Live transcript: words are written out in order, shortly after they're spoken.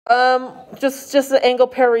Just the angle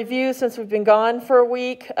pair review since we've been gone for a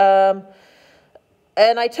week. And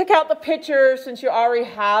I took out the pictures since you already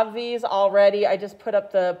have these already. I just put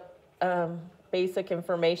up the basic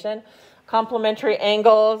information. Complementary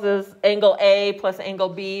angles is angle A plus angle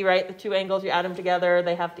B, right? The two angles, you add them together,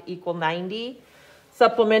 they have to equal 90.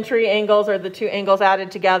 Supplementary angles are the two angles added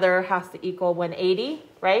together, has to equal 180,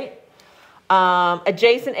 right?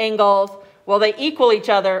 Adjacent angles, well, they equal each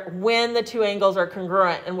other when the two angles are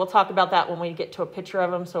congruent. And we'll talk about that when we get to a picture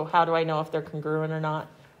of them. So how do I know if they're congruent or not,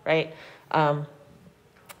 right?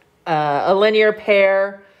 A linear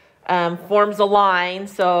pair forms a line.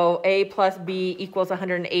 So A plus B equals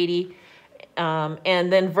 180.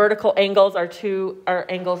 And then vertical angles are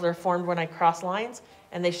angles that are formed when I cross lines.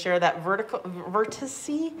 And they share that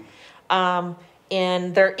vertice.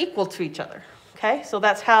 And they're equal to each other. Okay, so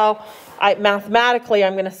that's how mathematically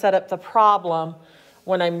I'm going to set up the problem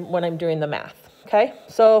when I'm doing the math. Okay,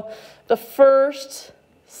 so the first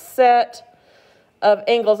set of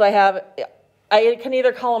angles I have, I can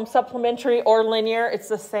either call them supplementary or linear. It's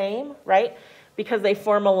the same, right? Because they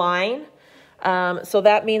form a line. So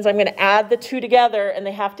that means I'm going to add the two together and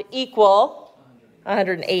they have to equal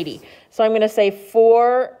 180. So I'm going to say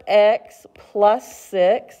 4x plus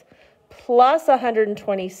 6 plus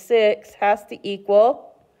 126 has to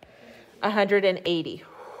equal 180.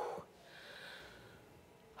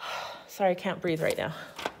 Sorry, I can't breathe right now.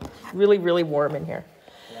 Really, really warm in here.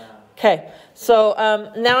 Okay, so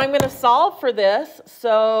now I'm going to solve for this.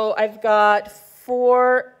 So I've got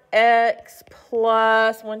 4x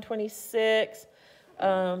plus 126,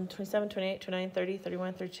 27, 28, 29, 30,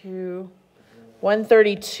 31, 32,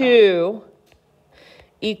 132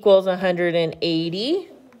 equals 180.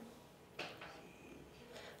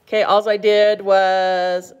 Okay, all I did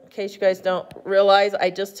was, in case you guys don't realize, I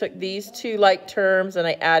just took these two like terms and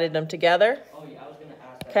I added them together. Oh yeah, I was going to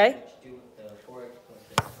ask that what to do with the 4x plus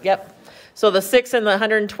 6. Yep. So the 6 and the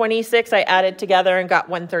 126 I added together and got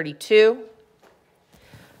 132.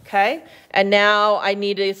 Okay, and now I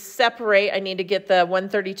need to separate. I need to get the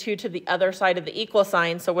 132 to the other side of the equal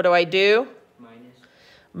sign. So what do I do?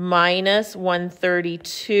 Minus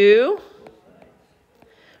 132.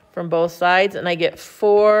 From both sides, and I get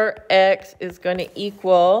 4x is going to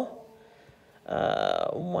equal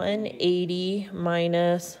 180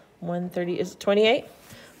 minus 130 is 28?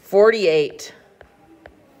 48.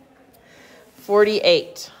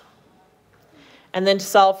 48. And then to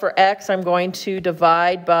solve for x, I'm going to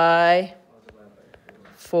divide by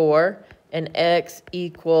 4, and x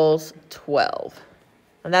equals 12.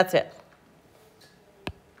 And that's it.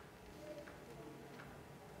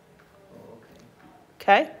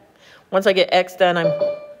 Okay? Once I get x done,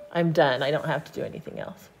 I'm done. I don't have to do anything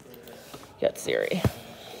else. Get Siri.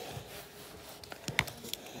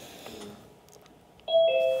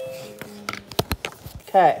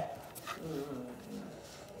 Okay.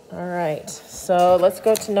 All right. So let's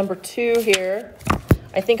go to number 2 here.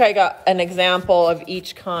 I think I got an example of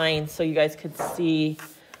each kind so you guys could see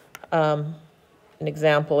an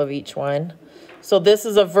example of each one. So this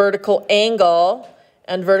is a vertical angle.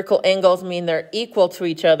 And vertical angles mean they're equal to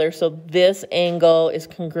each other. So this angle is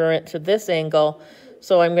congruent to this angle.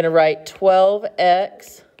 So I'm going to write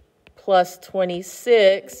 12x plus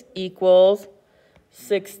 26 equals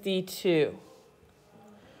 62.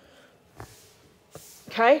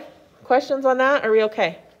 Okay? Questions on that? Are we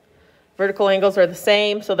okay? Vertical angles are the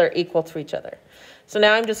same, so they're equal to each other. So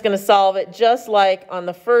now I'm just going to solve it just like on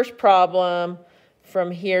the first problem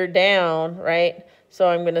from here down, right? So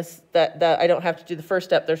I'm going to, I don't have to do the first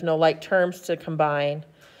step. There's no like terms to combine.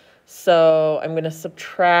 So I'm going to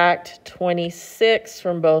subtract 26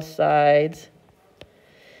 from both sides.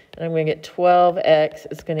 And I'm going to get 12x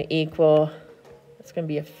is going to equal, it's going to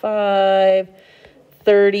be a 5,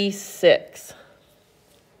 36.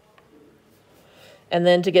 And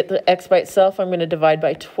then to get the x by itself, I'm going to divide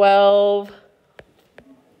by 12.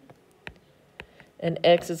 And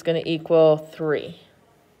x is going to equal 3.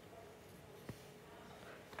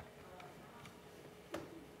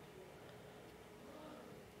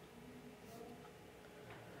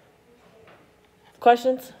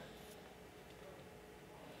 Questions?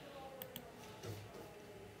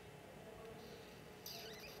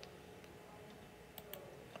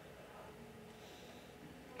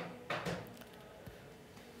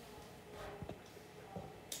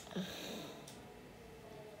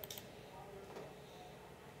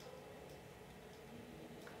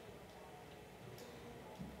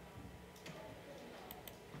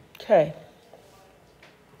 Okay.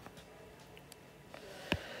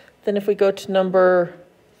 Then if we go to number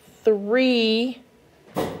 3,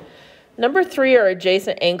 number 3 are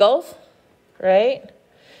adjacent angles, right?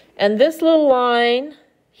 And this little line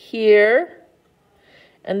here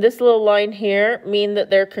and this little line here mean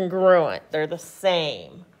that they're congruent. They're the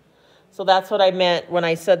same. So that's what I meant when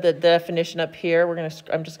I said the definition up here. I'm just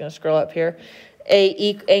going to scroll up here.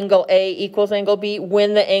 Angle A equals angle B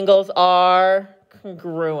when the angles are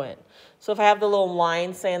congruent. So if I have the little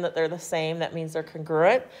line saying that they're the same, that means they're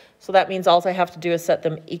congruent. So that means all I have to do is set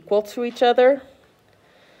them equal to each other.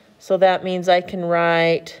 So that means I can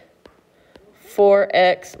write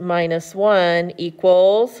 4x minus 1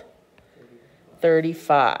 equals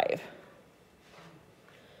 35.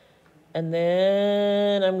 And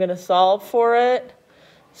then I'm going to solve for it.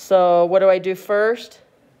 So what do I do first?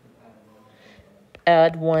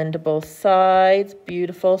 Add 1 to both sides.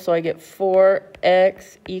 Beautiful. So I get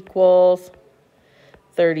 4x equals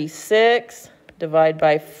 36. Divide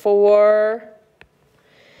by 4.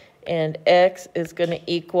 And x is going to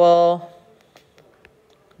equal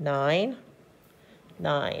 9.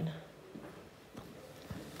 9.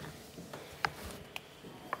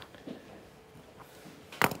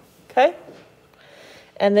 Okay?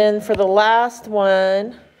 And then for the last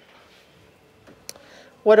one,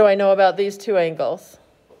 what do I know about these two angles?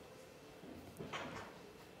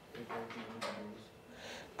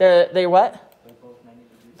 They're what?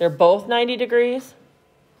 They're both 90 degrees?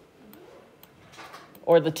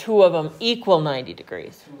 Or the two of them equal 90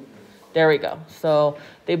 degrees? There we go. So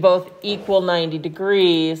they both equal 90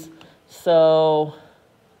 degrees. So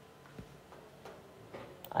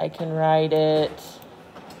I can write it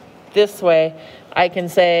this way. I can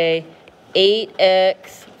say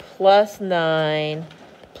 8x plus 9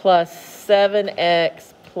 plus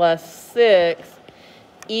 7x plus 6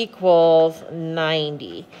 equals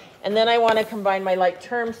 90. And then I want to combine my like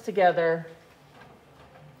terms together.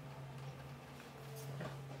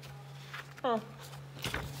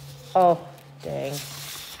 Oh, dang.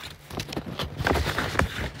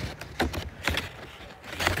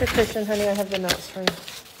 Good question, honey. I have the notes for you.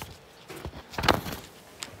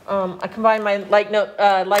 I combine my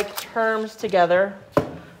like terms together,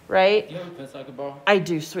 right? Do you have a pencil I could borrow? I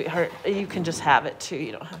do, sweetheart. You can just have it too.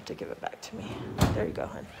 You don't have to give it back to me. There you go,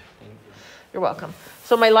 hon. Thank you. You're welcome.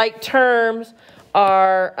 So my like terms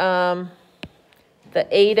are the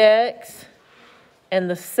 8x and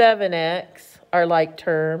the 7x are like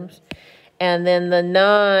terms. And then the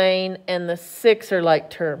 9 and the 6 are like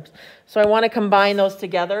terms. So I want to combine those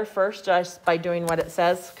together first just by doing what it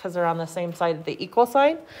says because they're on the same side of the equal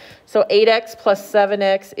sign. So 8x plus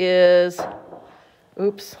 7x is,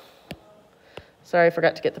 oops, sorry, I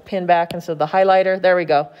forgot to get the pen back instead of the highlighter. There we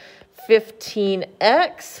go.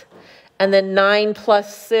 15x. And then 9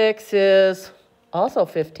 plus 6 is also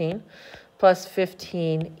 15. Plus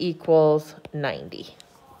 15 equals 90.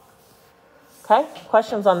 Okay,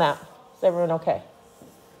 questions on that? Is everyone okay?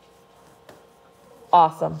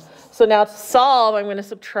 Awesome. So now to solve, I'm going to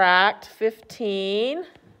subtract 15.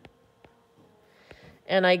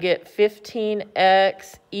 And I get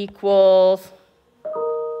 15x equals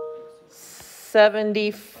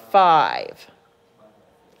 75.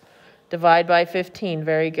 Divide by 15.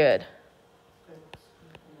 Very good.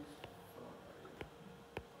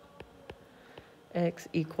 X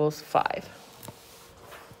equals 5.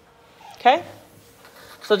 Okay?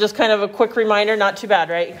 So just kind of a quick reminder, not too bad,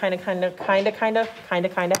 right? You kind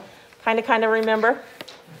of remember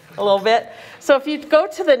a little bit. So if you go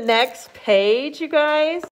to the next page, you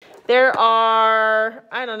guys, there are,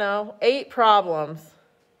 I don't know, 8 problems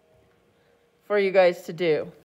for you guys to do.